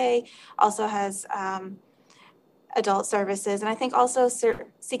 Psychology Today, also has adult services. And I think also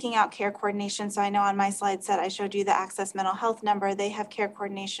seeking out care coordination. So I know on my slide set, I showed you the Access Mental Health number. They have care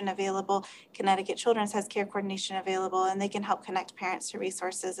coordination available. Connecticut Children's has care coordination available, and they can help connect parents to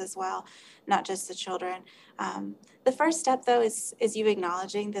resources as well, not just the children. The first step, though, is you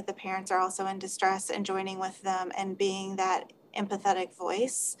acknowledging that the parents are also in distress and joining with them and being that empathetic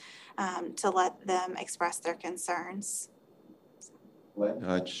voice to let them express their concerns.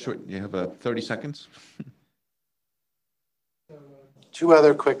 Sure. You have 30 seconds. Two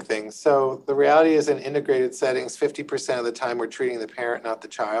other quick things. So the reality is in integrated settings, 50% of the time we're treating the parent, not the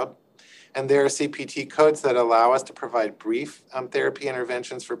child. And there are CPT codes that allow us to provide brief therapy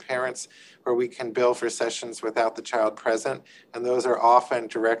interventions for parents where we can bill for sessions without the child present. And those are often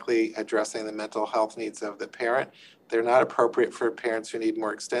directly addressing the mental health needs of the parent. They're not appropriate for parents who need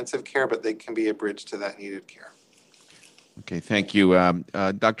more extensive care, but they can be a bridge to that needed care. Okay, thank you.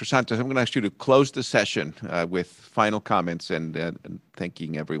 Dr. Santos, I'm going to ask you to close the session with final comments and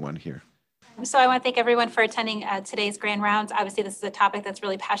thanking everyone here. So I want to thank everyone for attending today's Grand Rounds. Obviously, this is a topic that's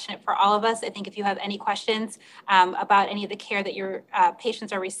really passionate for all of us. I think if you have any questions about any of the care that your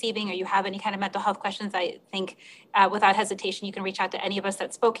patients are receiving, or you have any kind of mental health questions, I think without hesitation, you can reach out to any of us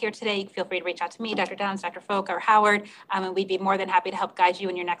that spoke here today. Feel free to reach out to me, Dr. Downs, Dr. Folk, or Howard, and we'd be more than happy to help guide you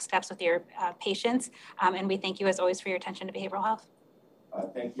in your next steps with your patients. And we thank you, as always, for your attention to behavioral health.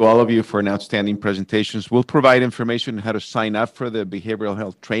 Thank you all of you for an outstanding presentations. We'll provide information on how to sign up for the behavioral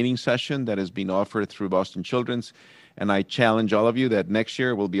health training session that is being offered through Boston Children's. And I challenge all of you that next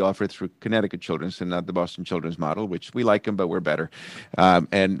year will be offered through Connecticut Children's and not the Boston Children's model, which we like them, but we're better.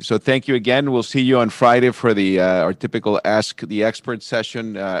 And so thank you again. We'll see you on Friday for the our typical Ask the Expert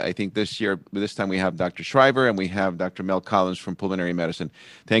session. I think this time we have Dr. Shriver and we have Dr. Mel Collins from Pulmonary Medicine.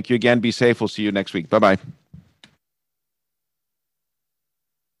 Thank you again. Be safe. We'll see you next week. Bye-bye.